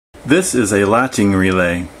This is a latching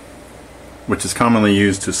relay, which is commonly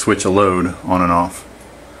used to switch a load on and off.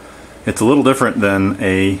 It's a little different than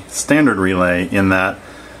a standard relay in that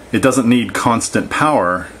it doesn't need constant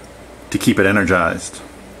power to keep it energized,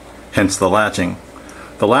 hence the latching.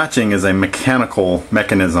 The latching is a mechanical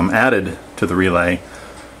mechanism added to the relay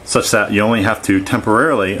such that you only have to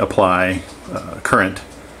temporarily apply current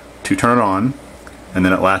to turn it on, and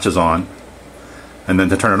then it latches on, and then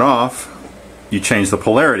to turn it off you change the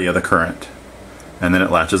polarity of the current, and then it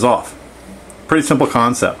latches off. Pretty simple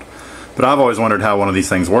concept, but I've always wondered how one of these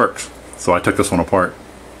things works, so I took this one apart.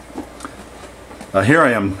 Here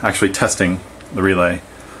I am actually testing the relay.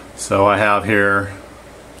 So I have here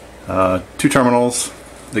two terminals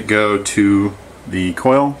that go to the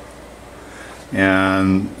coil,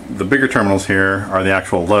 and the bigger terminals here are the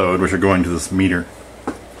actual load, which are going to this meter.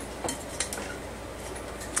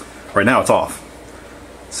 Right now it's off.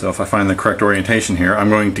 So if I find the correct orientation here, I'm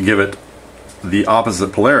going to give it the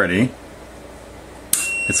opposite polarity.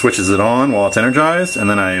 It switches it on while it's energized, and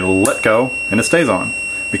then I let go and it stays on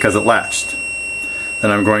because it latched.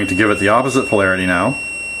 Then I'm going to give it the opposite polarity now.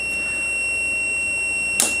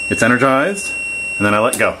 It's energized, and then I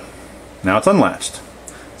let go. Now it's unlatched.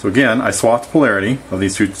 So again, I swapped the polarity of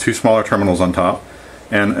these two smaller terminals on top,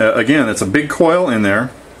 and again, it's a big coil in there,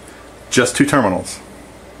 just two terminals,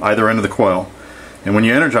 either end of the coil. And when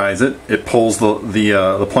you energize it, it pulls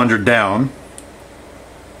the plunger down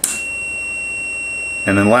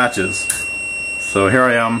and then latches. So here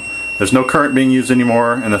I am, there's no current being used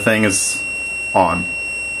anymore, and the thing is on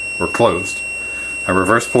or closed. I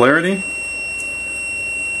reverse polarity.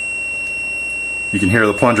 You can hear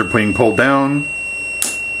the plunger being pulled down,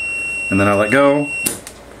 and then I let go.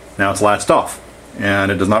 Now it's latched off,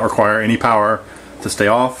 and it does not require any power to stay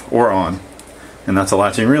off or on. And that's a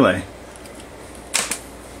latching relay.